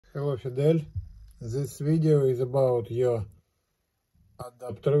Hello Fidel, this video is about your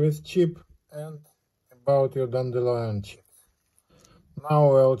adapter with chip and about your Dandelion chip.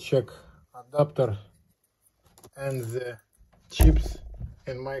 Now I'll check adapter and the chips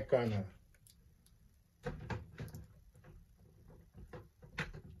in my camera.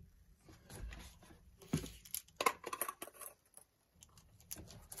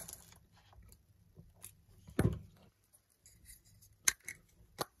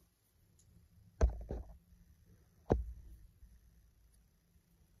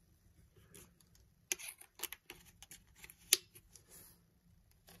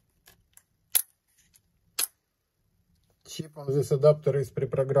 Chip on this adapter is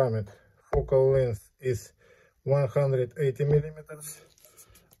pre-programmed. Focal length is 180 millimeters.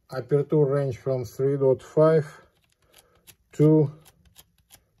 Aperture range from 3.5 to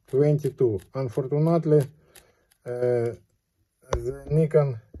 22. Unfortunately, the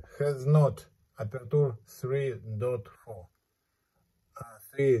Nikon has not aperture 3.4,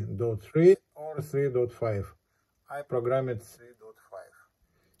 3.3 or 3.5. I programmed 3.5.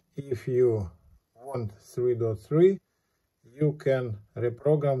 If you want 3.3, you can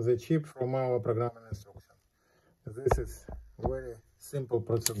reprogram the chip from our programming instruction. This is very simple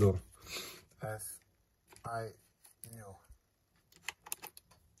procedure, as I knew.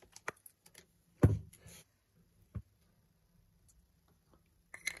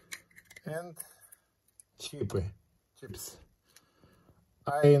 And chips.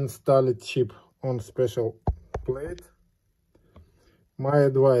 I installed chip on special plate. My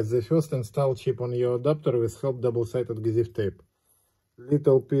advice: the first install chip on your adapter with help double-sided adhesive tape.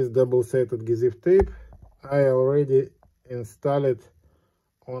 Little piece double-sided adhesive tape I already installed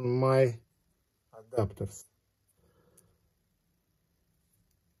on my adapters.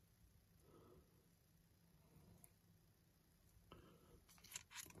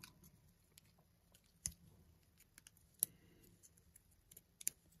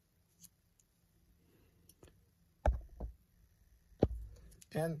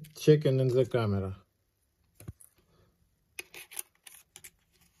 And checking in the camera.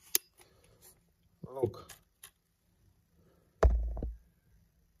 Look,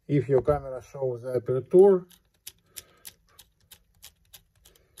 if your camera shows the aperture,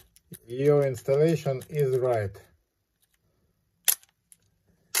 your installation is right.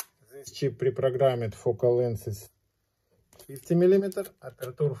 This chip pre-programmed focal length is 50 millimeter,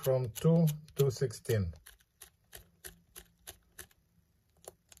 aperture from 2 to 16.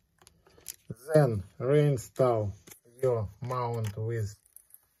 Then reinstall your mount with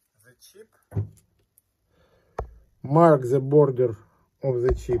the chip. Mark the border of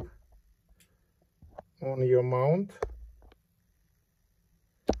the chip on your mount.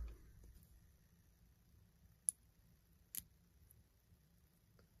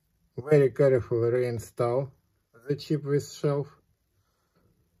 Very carefully reinstall the chip with shelf.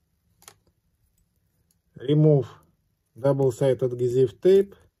 Remove double-sided adhesive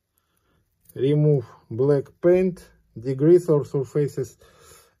tape. Remove black paint, degrease all surfaces,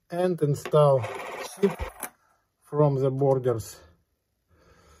 and install chip from the borders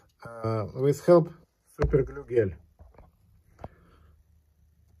with help super glue gel.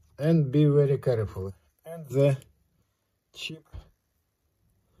 And be very careful. And the chip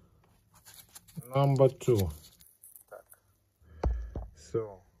number 2.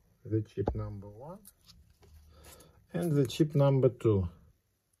 So the chip number 1 and the chip number 2.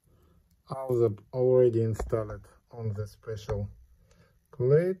 Already installed on the special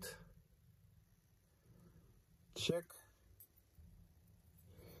plate. Check.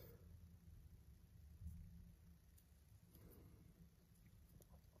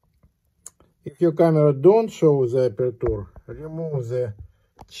 If your camera don't show the aperture, remove the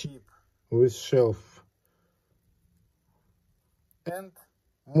chip with shelf and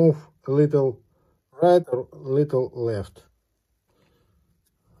move a little right or little left.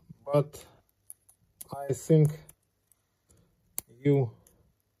 But I think you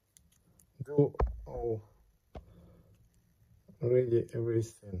do already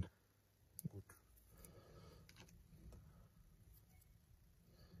everything good.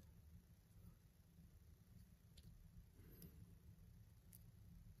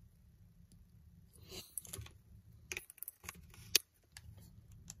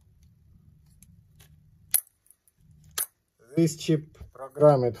 This chip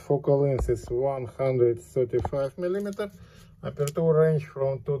programmed focal length is 135 millimeter, aperture range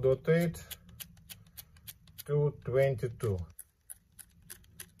from 2.8 to 22.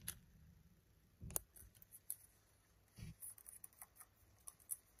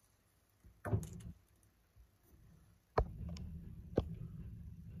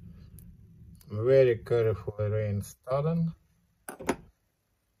 very carefully reinstalled.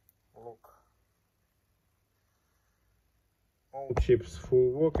 Look, all chips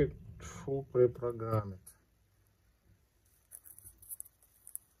full worked, full pre-programmed.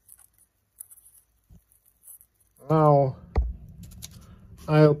 Now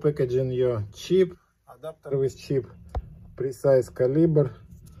I'll package in your chip, adapter with chip, precise caliber,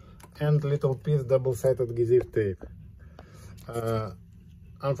 and little piece double-sided adhesive tape.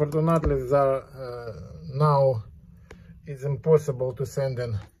 Unfortunately, now it's impossible to send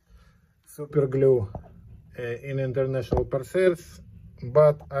in super glue in international parcels,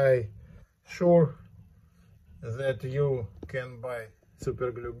 but I sure that you can buy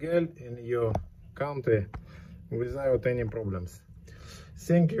super glue gel in your country without any problems.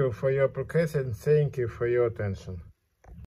 Thank you for your application. Thank you for your attention.